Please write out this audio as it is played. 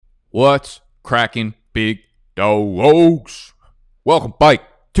What's cracking, big dogs? Welcome back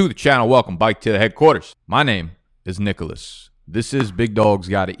to the channel. Welcome back to the headquarters. My name is Nicholas. This is Big Dogs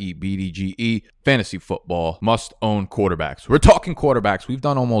Gotta Eat BDGE Fantasy Football Must Own Quarterbacks. We're talking quarterbacks. We've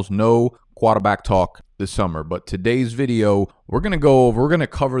done almost no quarterback talk this summer, but today's video, we're going to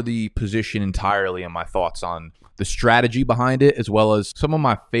cover the position entirely and my thoughts on the strategy behind it, as well as some of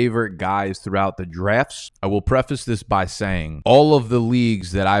my favorite guys throughout the drafts. I will preface this by saying all of the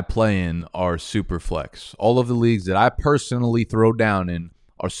leagues that I play in are super flex. All of the leagues that I personally throw down in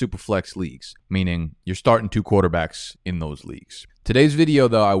are super flex leagues, meaning you're starting two quarterbacks in those leagues. Today's video,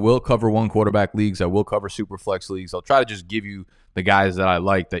 though, I will cover one quarterback leagues. I will cover super flex leagues. I'll try to just give you the guys that I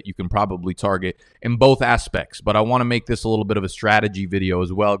like that you can probably target in both aspects. But I want to make this a little bit of a strategy video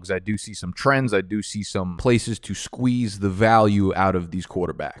as well, because I do see some trends. I do see some places to squeeze the value out of these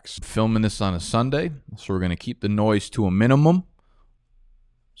quarterbacks. I'm filming this on a Sunday, so we're going to keep the noise to a minimum.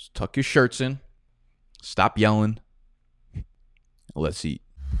 Just tuck your shirts in. Stop yelling. Let's eat.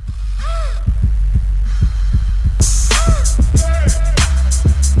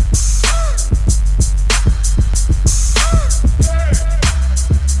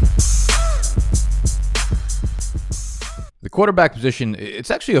 The quarterback position,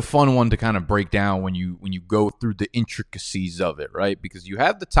 it's actually a fun one to kind of break down when you go through the intricacies of it, right? Because you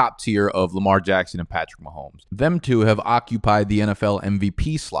have the top tier of Lamar Jackson and Patrick Mahomes. Them two have occupied the NFL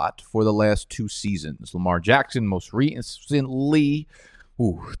MVP slot for the last two seasons. Lamar Jackson most recently,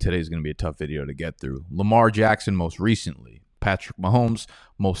 today's going to be a tough video to get through. Lamar Jackson most recently. Patrick Mahomes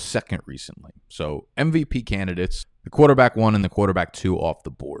most second recently. So MVP candidates, the quarterback 1 and the quarterback 2 off the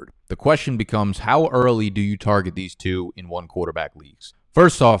board. The question becomes, how early do you target these two in one quarterback leagues?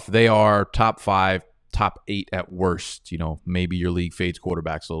 First off, they are top 5, top 8 at worst. You know, maybe your league fades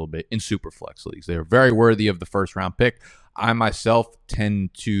quarterbacks a little bit in super flex leagues. They are very worthy of the first round pick. I myself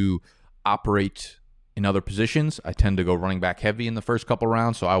tend to operate in other positions. I tend to go running back heavy in the first couple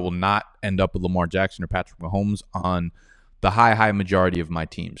rounds, so I will not end up with Lamar Jackson or Patrick Mahomes on the high majority of my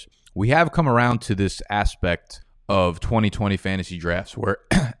teams. We have come around to this aspect of 2020 fantasy drafts where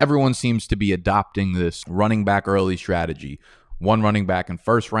everyone seems to be adopting this running back early strategy. One running back in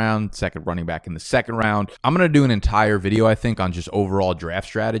first round, second running back in the second round. I'm going to do an entire video, I think, on just overall draft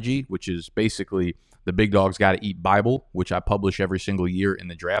strategy, which is basically the Big Dogs Gotta Eat Bible, which I publish every single year in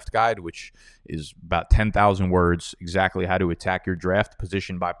the draft guide, which is about 10,000 words, exactly how to attack your draft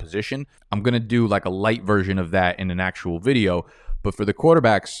position by position. I'm going to do like a light version of that in an actual video. But for the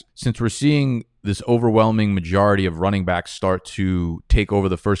quarterbacks, since we're seeing this overwhelming majority of running backs start to take over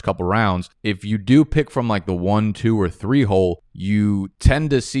the first couple rounds, if you do pick from like the 1, 2, or 3 hole, you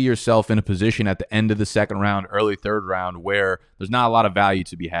tend to see yourself in a position at the end of the second round, early third round, where there's not a lot of value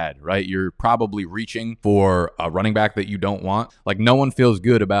to be had, right? You're probably reaching for a running back that you don't want. Like, no one feels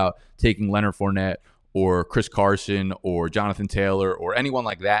good about taking Leonard Fournette or Chris Carson or Jonathan Taylor or anyone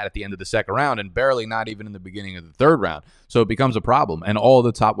like that at the end of the second round, and barely not even in the beginning of the third round. So it becomes a problem. And all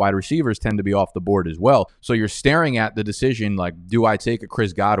the top wide receivers tend to be off the board as well. So you're staring at the decision like, do I take a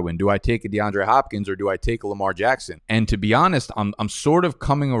Chris Godwin? Do I take a DeAndre Hopkins? Or do I take a Lamar Jackson? And to be honest, I'm sort of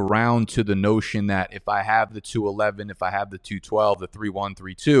coming around to the notion that if I have the 211, if I have the 212, the 3-1,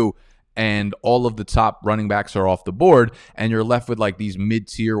 3-2, and all of the top running backs are off the board, and you're left with like these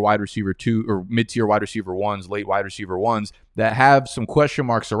mid-tier wide receiver 2 or mid-tier wide receiver 1s, late wide receiver 1s that have some question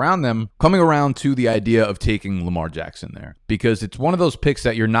marks around them, coming around to the idea of taking Lamar Jackson there, because it's one of those picks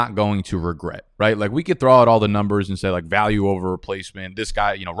that you're not going to regret, right? Like, we could throw out all the numbers and say like value over replacement, this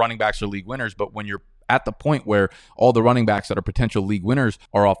guy, you know, running backs are league winners, but when you're at the point where all the running backs that are potential league winners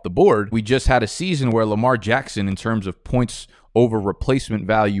are off the board, we just had a season where Lamar Jackson, in terms of points over replacement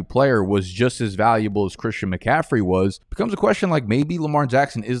value player, was just as valuable as Christian McCaffrey was. Becomes a question like, maybe Lamar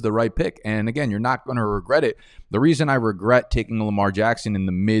Jackson is the right pick. And again, you're not going to regret it. The reason I regret taking Lamar Jackson in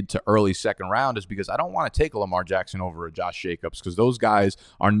the mid to early second round is because I don't want to take a Lamar Jackson over a Josh Jacobs, because those guys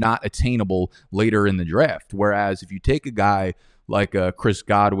are not attainable later in the draft. Whereas if you take a guy like a Chris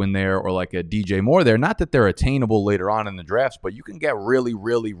Godwin there or like a DJ Moore there, not that they're attainable later on in the drafts, but you can get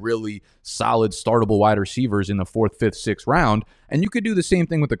really solid startable wide receivers in the 4th, 5th, 6th round. And you could do the same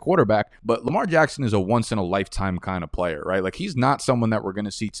thing with the quarterback, but Lamar Jackson is a once-in-a-lifetime kind of player, right? Like, he's not someone that we're going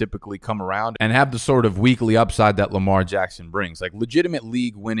to see typically come around and have the sort of weekly upside that Lamar Jackson brings. Like, legitimate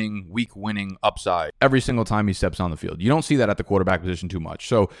league-winning, week-winning upside every single time he steps on the field. You don't see that at the quarterback position too much.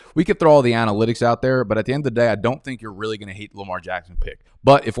 So we could throw all the analytics out there, but at the end of the day, I don't think you're really going to hate Lamar Jackson pick.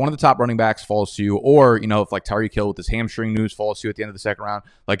 But if one of the top running backs falls to you, or, you know, if like Tyreek Hill with his hamstring news falls to you at the end of the second round,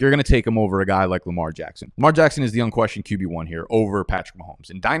 like, you're going to take him him over a guy like Lamar Jackson. Lamar Jackson is the unquestioned QB1 here over Patrick Mahomes.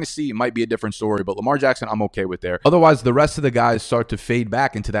 In Dynasty, it might be a different story, but Lamar Jackson, I'm okay with there. Otherwise, the rest of the guys start to fade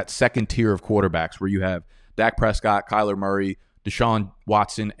back into that second tier of quarterbacks where you have Dak Prescott, Kyler Murray, Deshaun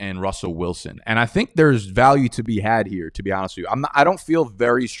Watson, and Russell Wilson. And I think there's value to be had here, to be honest with you. I don't feel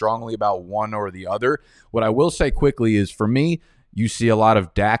very strongly about one or the other. What I will say quickly is, for me, you see a lot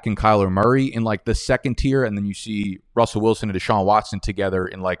of Dak and Kyler Murray in like the second tier, and then you see Russell Wilson and Deshaun Watson together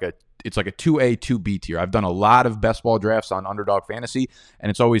in like a 2A, 2B tier. I've done a lot of best ball drafts on Underdog Fantasy,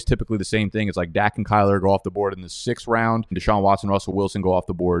 and it's always typically the same thing. It's like Dak and Kyler go off the board in the 6th round, and Deshaun Watson, Russell Wilson go off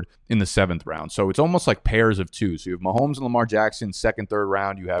the board in the 7th round. So it's almost like pairs of two. So you have Mahomes and Lamar Jackson, 2nd, 3rd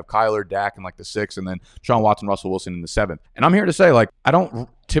round. You have Kyler, Dak in like the 6th, and then Deshaun Watson, Russell Wilson in the 7th. And I'm here to say, like, I don't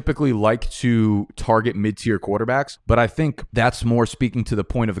typically like to target mid-tier quarterbacks, but I think that's more speaking to the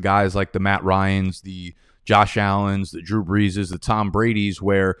point of the guys like the Matt Ryans, the Josh Allens, the Drew Breeses, the Tom Bradys,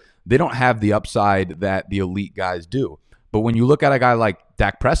 where they don't have the upside that the elite guys do. But when you look at a guy like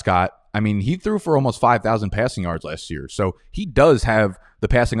Dak Prescott, I mean, he threw for almost 5,000 passing yards last year. So he does have the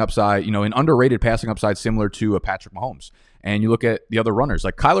passing upside, an underrated passing upside similar to a Patrick Mahomes. And you look at the other runners,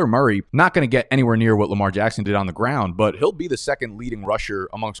 like Kyler Murray, not going to get anywhere near what Lamar Jackson did on the ground, but he'll be the second leading rusher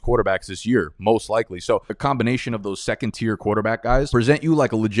amongst quarterbacks this year, most likely. So a combination of those second-tier quarterback guys present you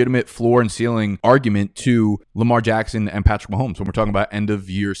like a legitimate floor and ceiling argument to Lamar Jackson and Patrick Mahomes when we're talking about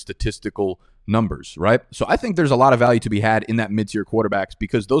end-of-year statistical numbers, right? So I think there's a lot of value to be had in that mid-tier quarterbacks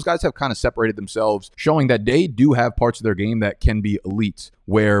because those guys have kind of separated themselves, showing that they do have parts of their game that can be elite,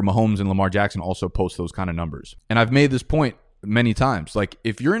 where Mahomes and Lamar Jackson also post those kind of numbers. And I've made this point many times. Like,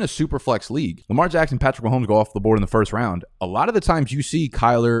 if you're in a super flex league, Lamar Jackson, Patrick Mahomes go off the board in the 1st round. A lot of the times you see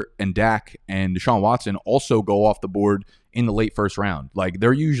Kyler and Dak and Deshaun Watson also go off the board in the late 1st round. Like,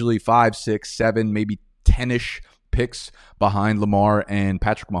 they're usually 5, 6, 7, maybe 10-ish picks behind Lamar and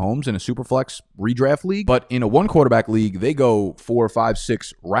Patrick Mahomes in a superflex redraft league. But in a one quarterback league, they go 4, 5,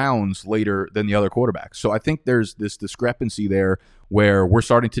 6 rounds later than the other quarterbacks. So I think there's this discrepancy there where we're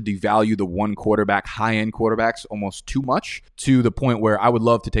starting to devalue the one quarterback, high-end quarterbacks almost too much, to the point where I would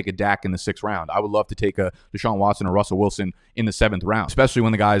love to take a Dak in the 6th round. I would love to take a Deshaun Watson or Russell Wilson in the 7th round, especially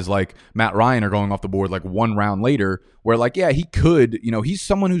when the guys like Matt Ryan are going off the board like 1 round later, where like, yeah, he could, he's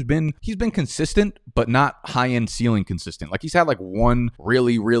someone he's been consistent, but not high-end ceiling consistent. Like, he's had like one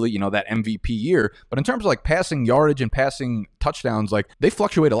really, that MVP year. But in terms of like passing yardage and passing touchdowns, like, they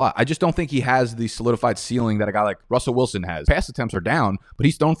fluctuate a lot. I just don't think he has the solidified ceiling that a guy like Russell Wilson has. Pass attempts are down, but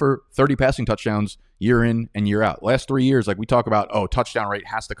he's thrown for 30 passing touchdowns year in and year out. Last 3 years, like, we talk about, touchdown rate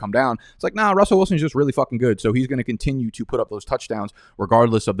has to come down. It's like, nah, Russell Wilson's just really fucking good. So he's going to continue to put up those touchdowns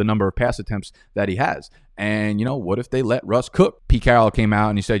regardless of the number of pass attempts that he has. And, what if they let Russ cook? Pete Carroll came out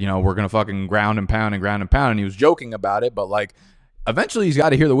and he said, we're going to fucking ground and pound. And he was joking about it, but like, eventually he's got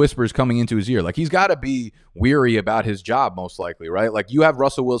to hear the whispers coming into his ear. Like, he's got to be weary about his job, most likely, right? Like, you have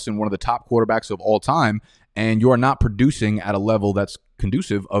Russell Wilson, one of the top quarterbacks of all time, and you are not producing at a level that's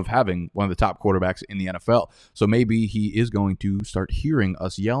conducive of having one of the top quarterbacks in the NFL. So maybe he is going to start hearing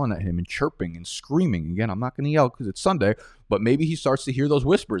us yelling at him and chirping and screaming. Again, I'm not going to yell because it's Sunday, but maybe he starts to hear those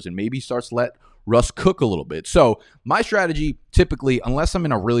whispers and maybe he starts to let Russ cook a little bit. So my strategy, typically, unless I'm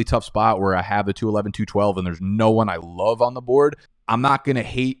in a really tough spot where I have the 211, 212 and there's no one I love on the board, I'm not going to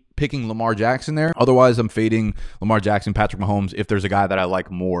hate picking Lamar Jackson there. Otherwise, I'm fading Lamar Jackson, Patrick Mahomes if there's a guy that I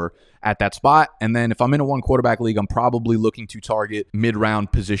like more at that spot. And then if I'm in a one quarterback league, I'm probably looking to target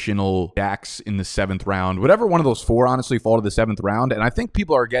mid-round positional Daks in the 7th round. Whatever one of those 4, honestly, fall to the 7th round. And I think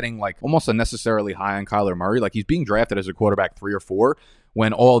people are getting like almost unnecessarily high on Kyler Murray. Like, he's being drafted as a quarterback 3 or 4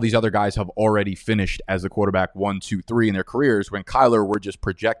 when all these other guys have already finished as the quarterback 1, 2, 3 in their careers, when Kyler, we're just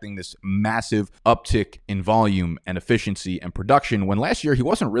projecting this massive uptick in volume and efficiency and production, when last year he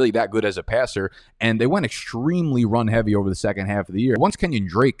wasn't really that good as a passer, and they went extremely run heavy over the second half of the year. Once Kenyon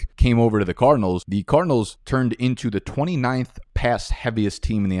Drake came over to the Cardinals turned into the 29th pass heaviest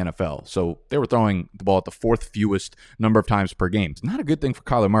team in the NFL. So they were throwing the ball at the 4th fewest number of times per game. It's not a good thing for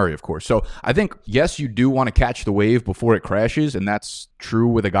Kyler Murray, of course. So I think, yes, you do want to catch the wave before it crashes, and that's true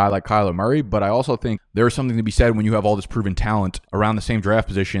with a guy like Kyler Murray, but I also think there is something to be said when you have all this proven talent around the same draft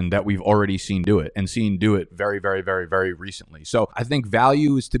position that we've already seen do it, and seen do it very, very, very, very recently. So I think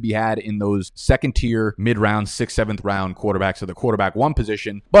value is to be had in those second-tier, mid-round, 6th, 7th round quarterbacks of the quarterback 1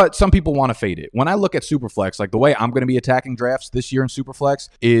 position, but some people want to fade it. When I look at Superflex, like, the way I'm going to be attacking drafts this year in Superflex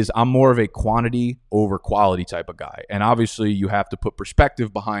is I'm more of a quantity over quality type of guy, and obviously you have to put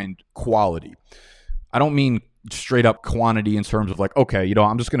perspective behind quality. I don't mean straight up quantity in terms of like, okay,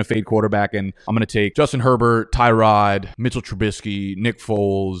 I'm just going to fade quarterback and I'm going to take Justin Herbert, Tyrod, Mitchell Trubisky, Nick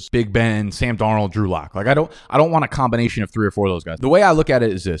Foles, Big Ben, Sam Darnold, Drew Lock. Like I don't want a combination of 3 or 4 of those guys. The way I look at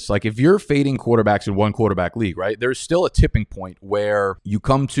it is this: like if you're fading quarterbacks in one quarterback league, right? There's still a tipping point where you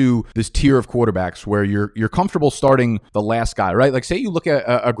come to this tier of quarterbacks where you're comfortable starting the last guy, right? Like say you look at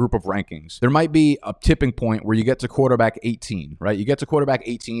a group of rankings, there might be a tipping point where you get to quarterback 18, right? You get to quarterback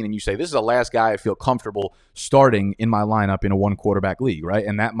 18 and you say, this is the last guy I feel comfortable starting in my lineup in a one quarterback league, right?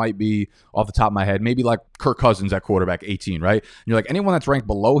 And that might be off the top of my head, maybe like Kirk Cousins at quarterback 18, right? And you're like, anyone that's ranked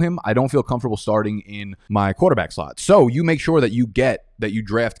below him, I don't feel comfortable starting in my quarterback slot. So you make sure that you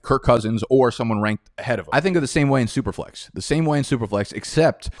draft Kirk Cousins or someone ranked ahead of him. I think of the same way in Superflex,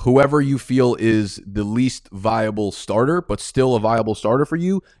 except whoever you feel is the least viable starter, but still a viable starter for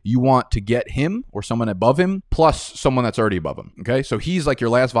you, you want to get him or someone above him plus someone that's already above him, okay? So he's like your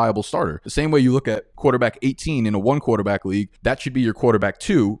last viable starter. The same way you look at quarterback 18 in a one quarterback league, that should be your quarterback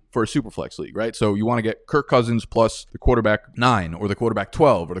 2 for a Superflex league, right? So you want to get Kirk Cousins plus the quarterback 9 or the quarterback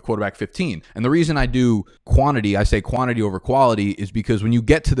 12 or the quarterback 15. And the reason I do quantity, I say quantity over quality, is because when you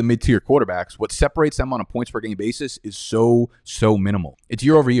get to the mid-tier quarterbacks, what separates them on a points per game basis is so minimal. It's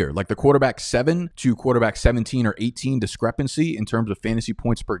year over year. Like the quarterback 7 to quarterback 17 or 18 discrepancy in terms of fantasy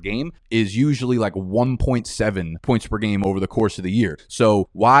points per game is usually like 1.7 points per game over the course of the year. So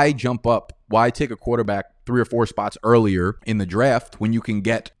why jump up? Why take a quarterback 3 or 4 spots earlier in the draft when you can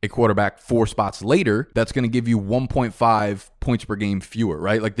get a quarterback 4 spots later that's going to give you 1.5 points per game fewer,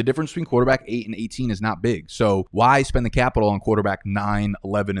 right? Like the difference between quarterback 8 and 18 is not big. So why spend the capital on quarterback 9,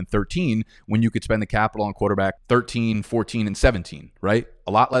 11, and 13 when you could spend the capital on quarterback 13, 14, and 17, right?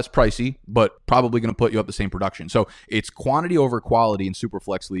 A lot less pricey, but probably going to put you up the same production. So it's quantity over quality in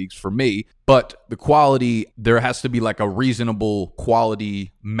Superflex leagues for me, but the quality, there has to be like a reasonable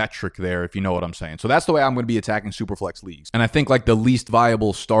quality metric there, if you know what I'm saying. So that's the way I'm going to be attacking Superflex leagues. And I think like the least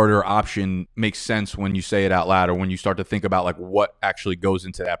viable starter option makes sense when you say it out loud or when you start to think about like what actually goes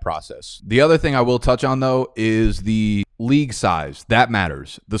into that process. The other thing I will touch on though is the league size. That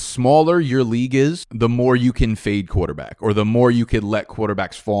matters. The smaller your league is, the more you can fade quarterback or the more you could let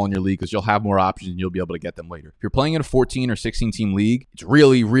quarterbacks fall in your league because you'll have more options and you'll be able to get them later. If you're playing in a 14 or 16 team league, it's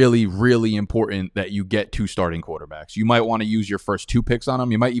really, really, really important that you get 2 starting quarterbacks. You might want to use your first 2 picks on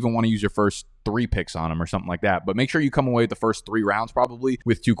them. You might even want to use your first 3 picks on them or something like that. But make sure you come away with the first 3 rounds probably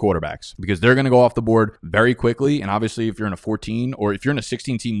with 2 quarterbacks because they're going to go off the board very quickly. And obviously if you're in a 14 or if you're in a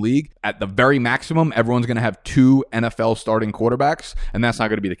 16 team league, at the very maximum, everyone's going to have 2 NFL starting quarterbacks. And that's not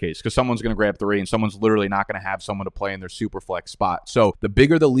going to be the case because someone's going to grab 3 and someone's literally not going to have someone to play in their super flex spot. So the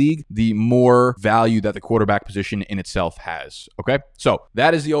bigger the league, the more value that the quarterback position in itself has. Okay. So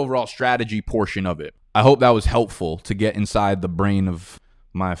that is the overall strategy portion of it. I hope that was helpful to get inside the brain of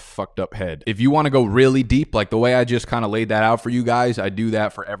my fucked up head. If you want to go really deep, like the way I just kind of laid that out for you guys, I do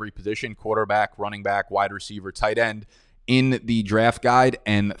that for every position: quarterback, running back, wide receiver, tight end in the draft guide.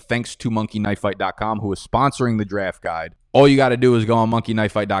 And thanks to monkeyknifefight.com, who is sponsoring the draft guide. All you got to do is go on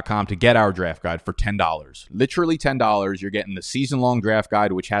monkeyknifefight.com to get our draft guide for $10. Literally $10. You're getting the season-long draft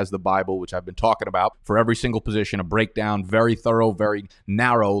guide, which has the Bible, which I've been talking about for every single position, a breakdown, very thorough, very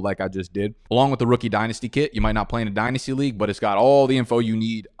narrow, like I just did, along with the Rookie Dynasty Kit. You might not play in a Dynasty League, but it's got all the info you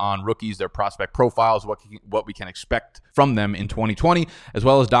need on rookies, their prospect profiles, what we can expect from them in 2020, as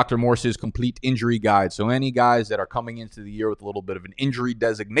well as Dr. Morse's complete injury guide. So any guys that are coming into the year with a little bit of an injury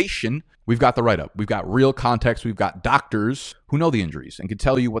designation, we've got the write-up. We've got real context. We've got doctors who know the injuries and can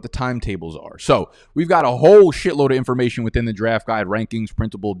tell you what the timetables are. So we've got a whole shitload of information within the draft guide: rankings,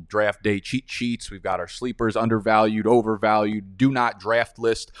 printable draft day cheat sheets. We've got our sleepers, undervalued, overvalued, do not draft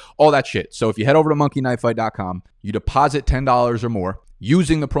list, all that shit. So if you head over to monkeyknifefight.com, you deposit $10 or more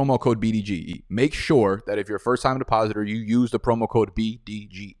using the promo code BDGE. Make sure that if you're a first-time depositor, you use the promo code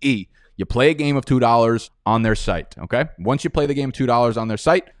BDGE. You play a game of $2 on their site, okay? Once you play the game of $2 on their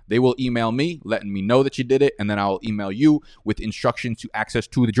site, they will email me letting me know that you did it, and then I'll email you with instructions to access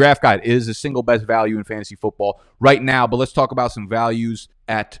to the draft guide. It is the single best value in fantasy football right now, but let's talk about some values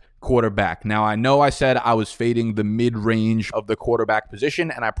at quarterback. Now, I know I said I was fading the mid-range of the quarterback position,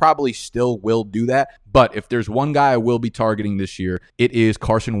 and I probably still will do that. But if there's one guy I will be targeting this year, it is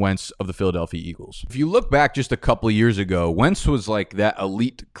Carson Wentz of the Philadelphia Eagles. If you look back just a couple of years ago, Wentz was like that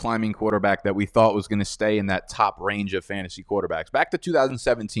elite climbing quarterback that we thought was going to stay in that top range of fantasy quarterbacks. Back to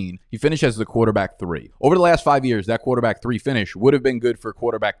 2017, he finished as the quarterback 3. Over the last 5 years, that quarterback 3 finish would have been good for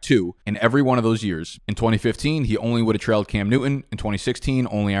quarterback 2 in every one of those years. In 2015, he only would have trailed Cam Newton. In 2016,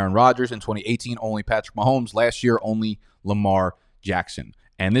 only Aaron Rodgers. In 2018, only Patrick Mahomes. Last year, only Lamar Jackson.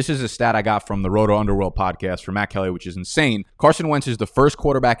 And this is a stat I got from the Roto Underworld podcast from Matt Kelly, which is insane. Carson Wentz is the first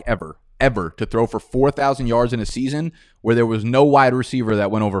quarterback ever ever to throw for 4,000 yards in a season where there was no wide receiver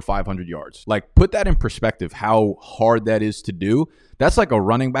that went over 500 yards. Like, put that in perspective, how hard that is to do. That's like a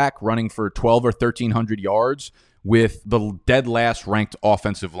running back running for 12 or 1,300 yards with the dead last ranked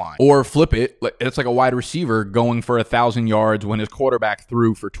offensive line. Or flip it, it's like a wide receiver going for 1,000 yards when his quarterback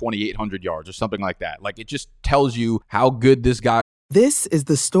threw for 2,800 yards or something like that. Like, it just tells you how good this guy. This is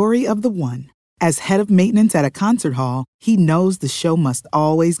the story of the one. As head of maintenance at a concert hall, he knows the show must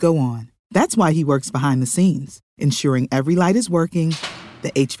always go on. That's why he works behind the scenes, ensuring every light is working,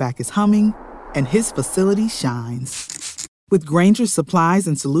 the HVAC is humming, and his facility shines. With Grainger's supplies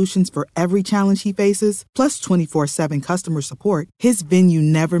and solutions for every challenge he faces, plus 24/7 customer support, his venue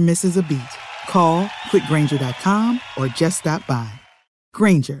never misses a beat. Call quickgrainger.com or just stop by.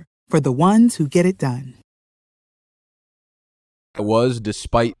 Grainger, for the ones who get it done. Was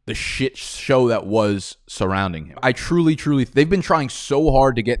despite the shit show that was surrounding him. I truly, they've been trying so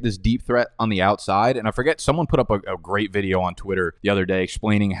hard to get this deep threat on the outside, and I forget, someone put up a great video on Twitter the other day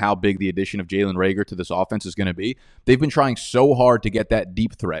explaining how big the addition of Jalen Reagor to this offense is going to be. They've been trying so hard to get that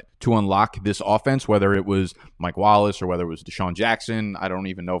deep threat to unlock this offense, whether it was Mike Wallace or whether it was Deshaun Jackson. I don't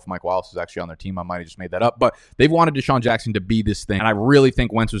even know if Mike Wallace is actually on their team. I might have just made that up, but they've wanted Deshaun Jackson to be this thing, and I really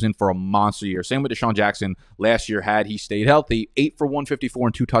think Wentz was in for a monster year. Same with Deshaun Jackson last year, had he stayed healthy. 8 for 154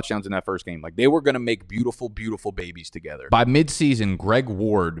 and 2 touchdowns in that first game. Like, they were going to make beautiful, beautiful babies together. By midseason, Greg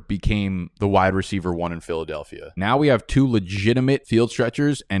Ward became the wide receiver 1 in Philadelphia. Now we have 2 legitimate field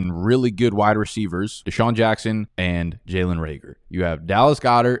stretchers and really good wide receivers, Deshaun Jackson and Jalen Reagor. You have Dallas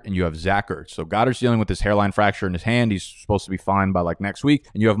Goedert and you have Zach Ertz. So Goddard's dealing with this hairline fracture in his hand. He's supposed to be fine by like next week.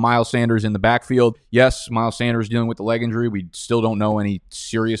 And you have Miles Sanders in the backfield. Yes, Miles Sanders dealing with the leg injury. We still don't know any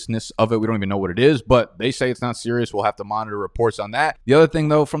seriousness of it. We don't even know what it is, but they say it's not serious. We'll have to monitor reports on that. The other thing,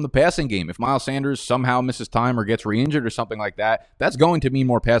 though, from the passing game, if Miles Sanders somehow misses time or gets re-injured or something like that, that's going to mean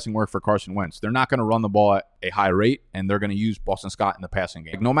more passing work for Carson Wentz. They're not going to run the ball at a high rate, and they're going to use Boston Scott in the passing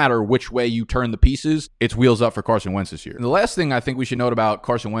game. Like, no matter which way you turn the pieces, it's wheels up for Carson Wentz this year. And the last thing I think we should note about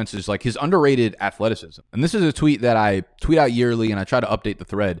Carson Wentz is like his underrated athleticism. And this is a tweet that I tweet out yearly, and I try to update the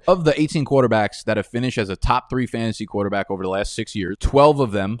thread. Of the 18 quarterbacks that have finished as a top 3 fantasy quarterback over the last 6 years, 12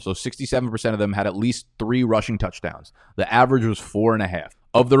 of them, so 67% of them, had at least 3 rushing touchdowns. The average was 4.5.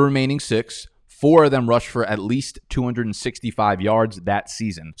 Of the remaining 6, 4 of them rushed for at least 265 yards that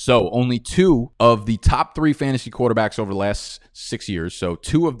season. So only 2 of the top 3 fantasy quarterbacks over the last 6 years, so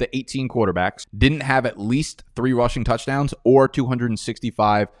 2 of the 18 quarterbacks, didn't have at least 3 rushing touchdowns or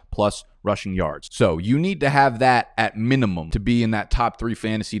 265 plus rushing yards. So you need to have that at minimum to be in that top 3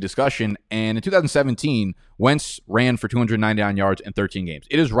 fantasy discussion. And in 2017, Wentz ran for 299 yards in 13 games.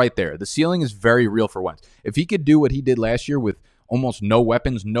 It is right there. The ceiling is very real for Wentz. If he could do what he did last year with almost no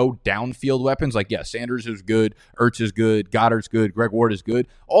weapons, no downfield weapons. Like, yeah, Sanders is good, Ertz is good, Goddard's good, Greg Ward is good.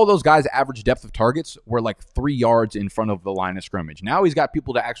 All those guys' average depth of targets were like 3 yards in front of the line of scrimmage. Now he's got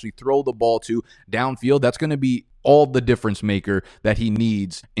people to actually throw the ball to downfield. That's going to be all the difference maker that he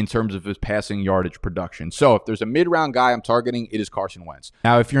needs in terms of his passing yardage production. So if there's a mid-round guy I'm targeting, it is Carson Wentz.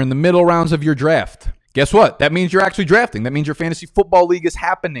 Now, if you're in the middle rounds of your draft, guess what? That means you're actually drafting. That means your fantasy football league is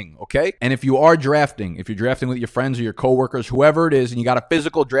happening, okay? And if you are drafting, if you're drafting with your friends or your coworkers, whoever it is, and you got a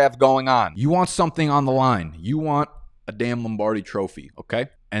physical draft going on, you want something on the line. You want a damn Lombardi trophy, okay?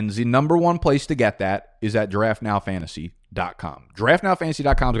 And the number one place to get that is at DraftNowFantasy.com.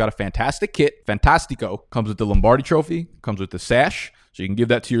 DraftNowFantasy.com's got a fantastic kit, Fantastico. Comes with the Lombardi trophy, comes with the sash, so you can give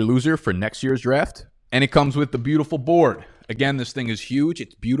that to your loser for next year's draft. And it comes with the beautiful board. Again, this thing is huge.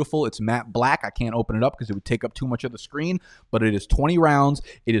 It's beautiful. It's matte black. I can't open it up because it would take up too much of the screen, but it is 20 rounds.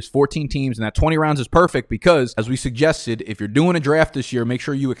 It is 14 teams, and that 20 rounds is perfect because, as we suggested, if you're doing a draft this year, make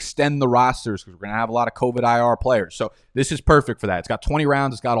sure you extend the rosters because we're going to have a lot of COVID IR players. So this is perfect for that. It's got 20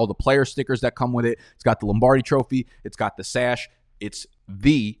 rounds. It's got all the player stickers that come with it. It's got the Lombardi trophy. It's got the sash. It's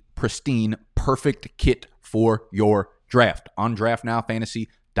the pristine, perfect kit for your draft on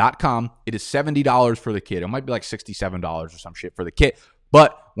DraftNowFantasy.com. It is $70 for the kit. It might be like $67 or some shit for the kit.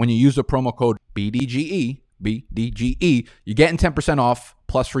 But when you use the promo code BDGE, you're getting 10% off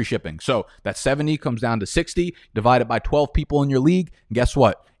plus free shipping. So that 70 comes down to 60, divide it by 12 people in your league. And guess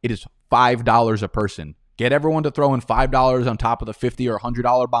what? It is $5 a person. Get everyone to throw in $5 on top of the $50 or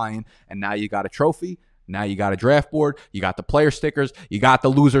 $100 buy-in, and now you got a trophy. Now you got a draft board, you got the player stickers, you got the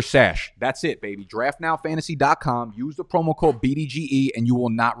loser sash. That's it, baby. DraftNowFantasy.com. Use the promo code BDGE and you will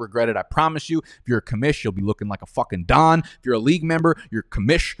not regret it. I promise you. If you're a commish, you'll be looking like a fucking Don. If you're a league member, your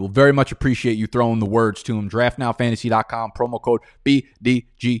commish will very much appreciate you throwing the words to him. DraftNowFantasy.com, promo code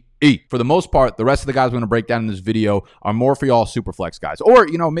BDGE. For the most part, the rest of the guys we're going to break down in this video are more for y'all Superflex guys. Or,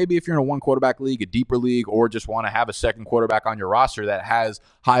 maybe if you're in a one quarterback league, a deeper league, or just want to have a second quarterback on your roster that has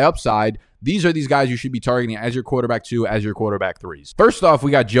high upside, these are these guys you should be targeting as your quarterback 2, as your quarterback 3s. First off,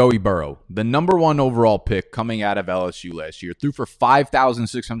 we got Joey Burrow, the number 1 overall pick coming out of LSU last year. Threw for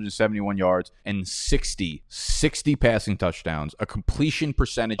 5,671 yards and 60 passing touchdowns, a completion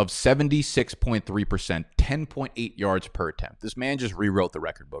percentage of 76.3%, 10.8 yards per attempt. This man just rewrote the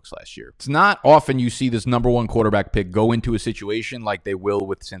record books last year. It's not often you see this number 1 quarterback pick go into a situation like they will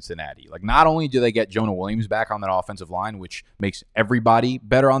with Cincinnati. Like, not only do they get Jonah Williams back on that offensive line, which makes everybody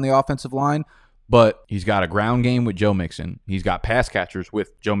better on the offensive line, but he's got a ground game with Joe Mixon. He's got pass catchers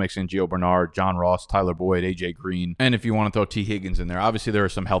with Joe Mixon, Gio Bernard, John Ross, Tyler Boyd, A.J. Green. And if you want to throw T. Higgins in there, obviously there are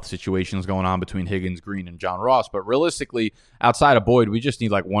some health situations going on between Higgins, Green, and John Ross. But realistically, outside of Boyd, we just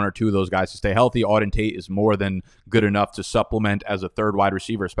need like 1 or 2 of those guys to stay healthy. Auden Tate is more than good enough to supplement as a third wide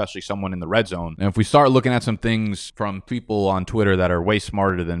receiver, especially someone in the red zone. And if we start looking at some things from people on Twitter that are way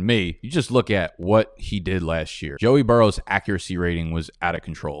smarter than me, you just look at what he did last year. Joey Burrow's accuracy rating was out of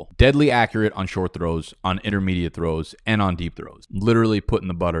control. Deadly accurate on short throws, on intermediate throws, and on deep throws. Literally putting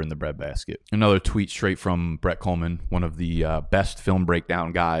the butter in the breadbasket. Another tweet straight from Brett Coleman, one of the best film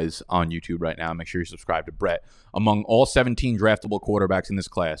breakdown guys on YouTube right now. Make sure you subscribe to Brett. Among all 17 draftable quarterbacks in this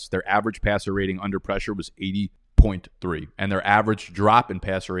class, their average passer rating under pressure was 80.3, and their average drop in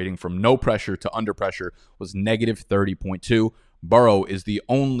passer rating from no pressure to under pressure was negative 30.2. Burrow is the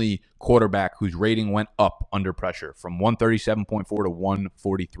only quarterback whose rating went up under pressure from 137.4 to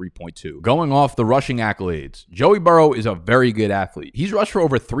 143.2. Going off the rushing accolades, Joey Burrow is a very good athlete. He's rushed for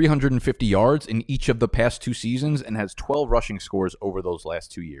over 350 yards in each of the past 2 seasons and has 12 rushing scores over those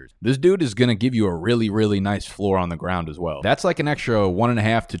last 2 years. This dude is going to give you a really, really nice floor on the ground as well. That's like an extra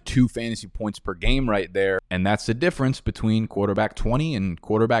 1.5 to 2 fantasy points per game right there, and that's the difference between quarterback 20 and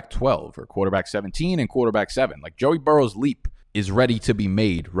quarterback 12, or quarterback 17 and quarterback 7. Like, Joey Burrow's leap is ready to be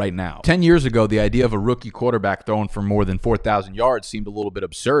made right now. 10 years ago, the idea of a rookie quarterback throwing for more than 4,000 yards seemed a little bit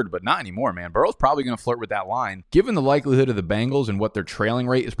absurd, but not anymore, man. Burrow's probably going to flirt with that line. Given the likelihood of the Bengals and what their trailing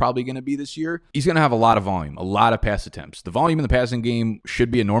rate is probably going to be this year, he's going to have a lot of volume, a lot of pass attempts. The volume in the passing game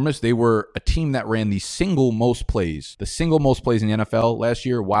should be enormous. They were a team that ran the single most plays in the NFL last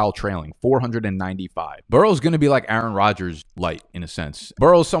year while trailing, 495. Burrow's going to be like Aaron Rodgers light in a sense.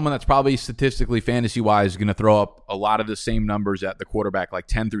 Burrow's someone that's probably statistically, fantasy-wise, going to throw up a lot of the same numbers at the quarterback like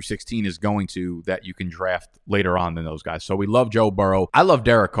 10 through 16 is going to that you can draft later on than those guys. So we love Joe Burrow. I love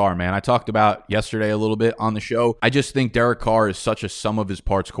Derek Carr, man. I talked about yesterday a little bit on the show. I just think Derek Carr is such a sum of his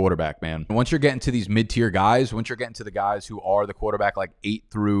parts quarterback, man. Once you're getting to these mid-tier guys, once you're getting to the guys who are the quarterback like 8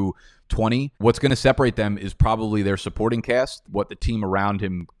 through 20, what's going to separate them is probably their supporting cast, what the team around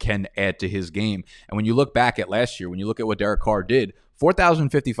him can add to his game. And when you look back at last year, when you look at what Derek Carr did,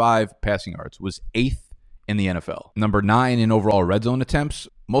 4,055 passing yards was 8th in the NFL. Number 9 in overall red zone attempts.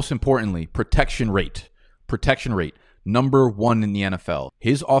 Most importantly, protection rate. Number 1 in the NFL.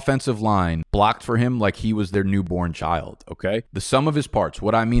 His offensive line blocked for him like he was their newborn child, okay? The sum of his parts.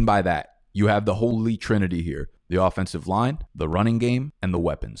 What I mean by that, you have the holy trinity here. The offensive line, the running game, and the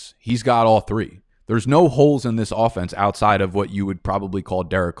weapons. He's got all 3. There's no holes in this offense outside of what you would probably call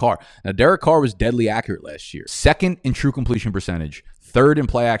Derek Carr. Now, Derek Carr was deadly accurate last year. 2nd in true completion percentage. 3rd in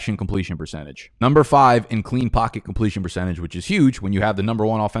play action completion percentage. Number 5 in clean pocket completion percentage, which is huge when you have the number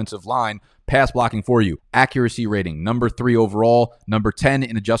 1 offensive line pass blocking for you. Accuracy rating, number 3 overall, number 10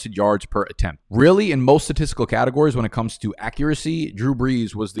 in adjusted yards per attempt. Really, in most statistical categories when it comes to accuracy, Drew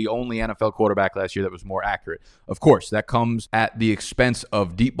Brees was the only NFL quarterback last year that was more accurate. Of course, that comes at the expense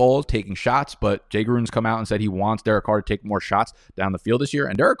of deep balls, taking shots, but Jay Gruden's come out and said he wants Derek Carr to take more shots down the field this year,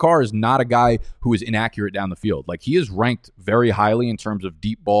 and Derek Carr is not a guy who is inaccurate down the field. Like, he is ranked very highly in terms of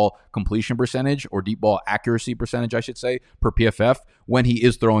deep ball completion percentage, or deep ball accuracy percentage, I should say, per PFF, when he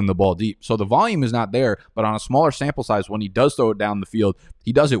is throwing the ball deep. So the volume is not there, but on a smaller sample size, when he does throw it down the field,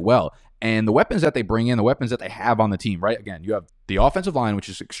 he does it well. And the weapons that they bring in, the weapons that they have on the team, right? Again, you have the offensive line, which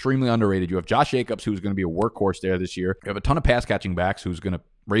is extremely underrated. You have Josh Jacobs, who's going to be a workhorse there this year. You have a ton of pass catching backs who's going to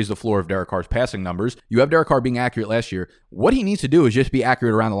raise the floor of Derek Carr's passing numbers. You have Derek Carr being accurate last year. What he needs to do is just be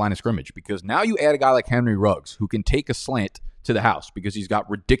accurate around the line of scrimmage, because now you add a guy like Henry Ruggs, who can take a slant to the house because he's got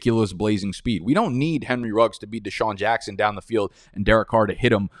ridiculous blazing speed. We don't need Henry Ruggs to beat Deshaun Jackson down the field and Derek Carr to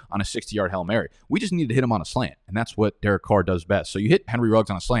hit him on a 60-yard Hail Mary. We just need to hit him on a slant, and that's what Derek Carr does best. So you hit Henry Ruggs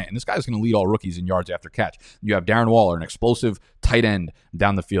on a slant, and this guy's going to lead all rookies in yards after catch. You have Darren Waller, an explosive tight end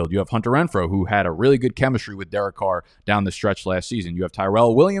down the field. You have Hunter Renfrow, who had a really good chemistry with Derek Carr down the stretch last season. You have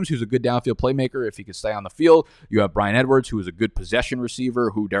Tyrell Williams, who's a good downfield playmaker if he could stay on the field. You have Bryan Edwards, who is a good possession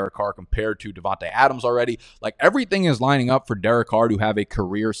receiver, who Derek Carr compared to Devontae Adams already. Like, everything is lining up for Derek Carr to have a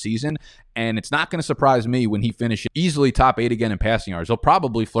career season, and it's not going to surprise me when he finishes easily top 8 again in passing yards. He'll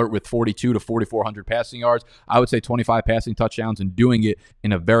probably flirt with 42 to 4,400 passing yards. I would say 25 passing touchdowns, and doing it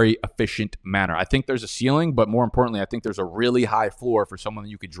in a very efficient manner. I think there's a ceiling, but more importantly, I think there's a really high floor for someone that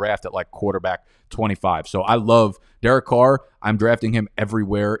you could draft at like quarterback 25. So I love Derek Carr. I'm drafting him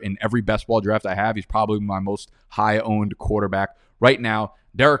everywhere in every best ball draft I have. He's probably my most high-owned quarterback right now.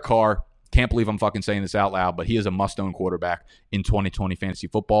 Derek Carr. Can't believe I'm fucking saying this out loud, but he is a must-own quarterback in 2020 fantasy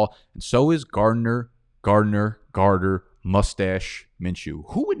football. And so is Gardner Mustache Minshew.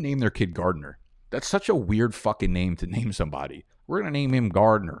 Who would name their kid Gardner? That's such a weird fucking name to name somebody. We're going to name him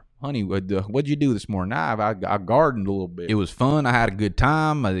Gardner. Honey, what'd you do this morning? I gardened a little bit. It was fun. I had a good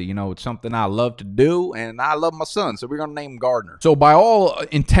time. It's something I love to do, and I love my son, so we're going to name him Gardner. So by all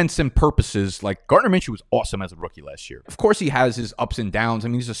intents and purposes, like, Gardner Minshew was awesome as a rookie last year. Of course, he has his ups and downs. I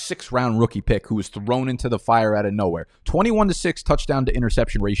mean, he's a 6th-round rookie pick who was thrown into the fire out of nowhere. 21-6 touchdown to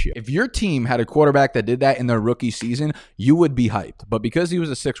interception ratio. If your team had a quarterback that did that in their rookie season, you would be hyped. But because he was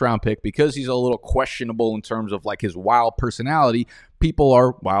a 6th-round pick, because he's a little questionable in terms of like his wild personality, people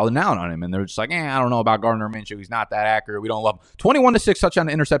are wilding out on him, and they're just like, I don't know about Gardner Minshew. He's not that accurate. We don't love him. 21-6 touchdown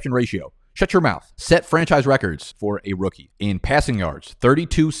to interception ratio. Shut your mouth. Set franchise records for a rookie in passing yards,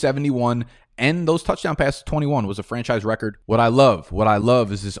 32-71, and those touchdown passes, 21, was a franchise record. What I love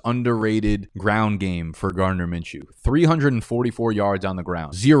is this underrated ground game for Gardner Minshew. 344 yards on the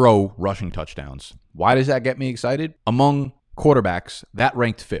ground, 0 rushing touchdowns. Why does that get me excited? Among quarterbacks, that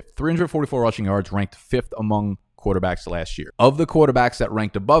ranked 5th. 344 rushing yards, ranked 5th among quarterbacks last year. Of the quarterbacks that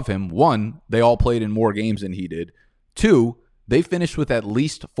ranked above him, 1, they all played in more games than he did. 2, they finished with at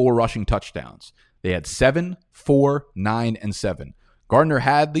least 4 rushing touchdowns. They had 7, 4, 9, and 7. Gardner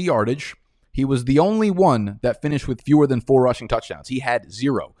had the yardage. He was the only one that finished with fewer than 4 rushing touchdowns. He had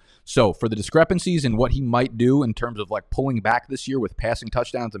 0. So for the discrepancies in what he might do in terms of like pulling back this year with passing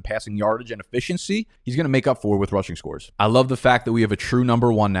touchdowns and passing yardage and efficiency, he's going to make up for it with rushing scores. I love the fact that we have a true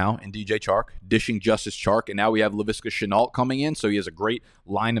number 1 now in DJ Chark, dishing Justice Chark, and now we have Laviska Shenault coming in, so he has a great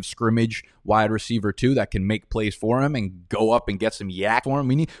line of scrimmage wide receiver too that can make plays for him and go up and get some yak for him.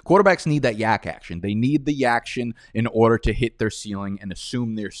 Quarterbacks need that yak action. They need the action in order to hit their ceiling and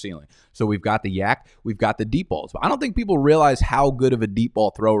assume their ceiling. So we've got the yak, we've got the deep balls. But I don't think people realize how good of a deep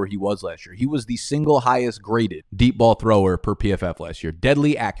ball thrower he was last year. He was the single highest graded deep ball thrower per PFF last year.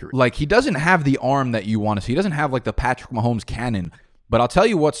 Deadly accurate. Like, he doesn't have the arm that you want to see. He doesn't have like the Patrick Mahomes cannon. But I'll tell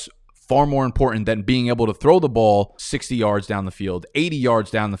you what's far more important than being able to throw the ball 60 yards down the field, 80 yards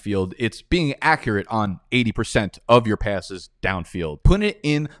down the field. It's being accurate on 80% of your passes downfield. Put it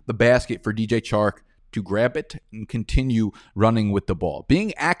in the basket for DJ Chark to grab it and continue running with the ball.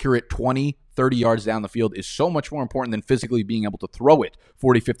 Being accurate 20, 30 yards down the field is so much more important than physically being able to throw it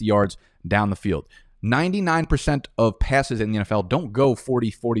 40, 50 yards down the field. 99% of passes in the NFL don't go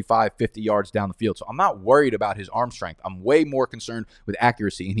 40, 45, 50 yards down the field. So I'm not worried about his arm strength. I'm way more concerned with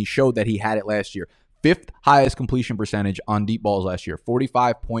accuracy, and he showed that he had it last year. 5th highest completion percentage on deep balls last year,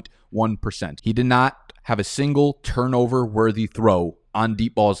 45.1%. He did not have a single turnover-worthy throw on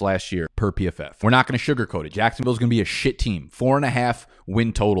deep balls last year per PFF. We're not going to sugarcoat it. Jacksonville's going to be a shit team. 4.5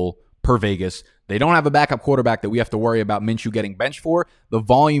 win total per Vegas. They don't have a backup quarterback that we have to worry about Minshew getting benched for. The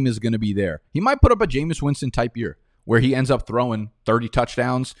volume is going to be there. He might put up a Jameis Winston type year where he ends up throwing 30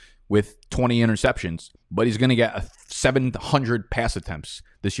 touchdowns with 20 interceptions, but he's going to get 700 pass attempts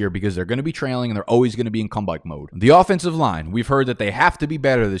this year because they're going to be trailing and they're always going to be in comeback mode. The offensive line, we've heard that they have to be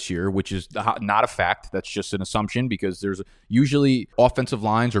better this year, which is not a fact. That's just an assumption because there's usually offensive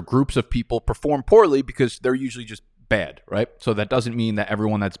lines or groups of people perform poorly because they're usually just bad, right? So that doesn't mean that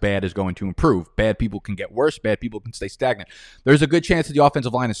everyone that's bad is going to improve. Bad people can get worse. Bad people can stay stagnant. There's a good chance that the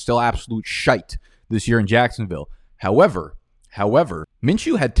offensive line is still absolute shite this year in Jacksonville. However,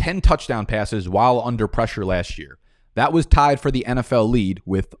 Minshew had 10 touchdown passes while under pressure last year. That was tied for the NFL lead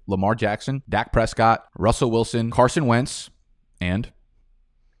with Lamar Jackson, Dak Prescott, Russell Wilson, Carson Wentz, and,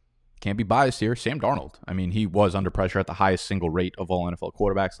 can't be biased here, Sam Darnold. I mean, he was under pressure at the highest single rate of all NFL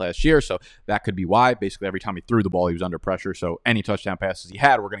quarterbacks last year, so that could be why. Basically, every time he threw the ball, he was under pressure, so any touchdown passes he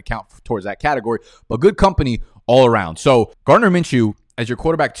had were going to count towards that category, but good company all around. So Gardner Minshew as your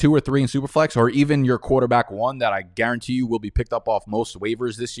quarterback 2 or 3 in Superflex, or even your quarterback 1 that I guarantee you will be picked up off most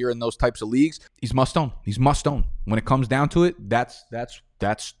waivers this year in those types of leagues, he's must own. He's must own. When it comes down to it, that's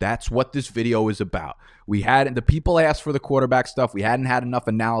what this video is about. The people asked for the quarterback stuff. We hadn't had enough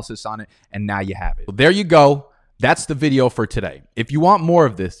analysis on it, and now you have it. So there you go. That's the video for today. If you want more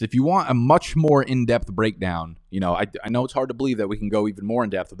of this, if you want a much more in-depth breakdown, I know it's hard to believe that we can go even more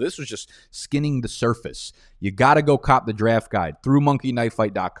in depth, but this was just skinning the surface. You got to go cop the draft guide through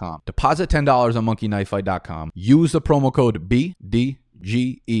monkeyknifefight.com. Deposit $10 on monkeyknifefight.com. Use the promo code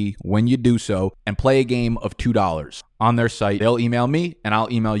BDGE when you do so, and play a game of $2 on their site. They'll email me, and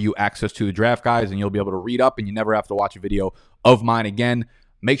I'll email you access to the draft guides, and you'll be able to read up, and you never have to watch a video of mine again.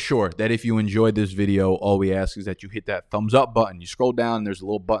 Make sure that if you enjoyed this video, all we ask is that you hit that thumbs up button. You scroll down, and there's a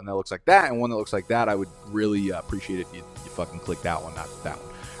little button that looks like that and one that looks like that. I would really appreciate it if you fucking click that one, not that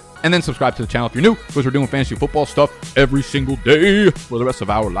one. And then subscribe to the channel if you're new, because we're doing fantasy football stuff every single day for the rest of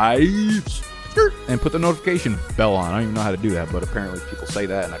our lives. And put the notification bell on. I don't even know how to do that, but apparently people say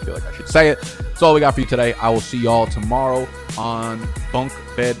that, and I feel like I should say it. That's all we got for you today. I will see y'all tomorrow on Bunk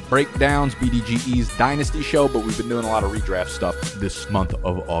Bed Breakdowns, BDGE's Dynasty Show, but we've been doing a lot of redraft stuff this month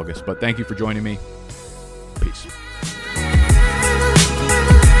of August. But thank you for joining me. Peace.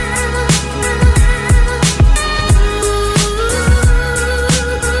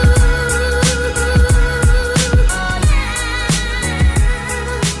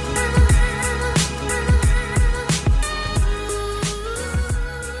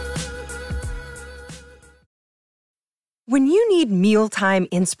 When you need mealtime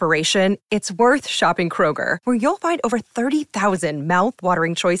inspiration, it's worth shopping Kroger, where you'll find over 30,000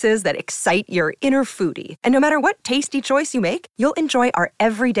 mouth-watering choices that excite your inner foodie. And no matter what tasty choice you make, you'll enjoy our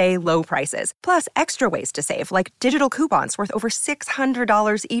everyday low prices, plus extra ways to save, like digital coupons worth over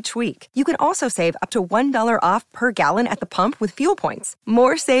 $600 each week. You can also save up to $1 off per gallon at the pump with fuel points.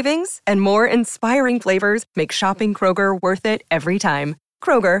 More savings and more inspiring flavors make shopping Kroger worth it every time.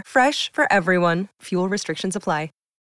 Kroger, fresh for everyone. Fuel restrictions apply.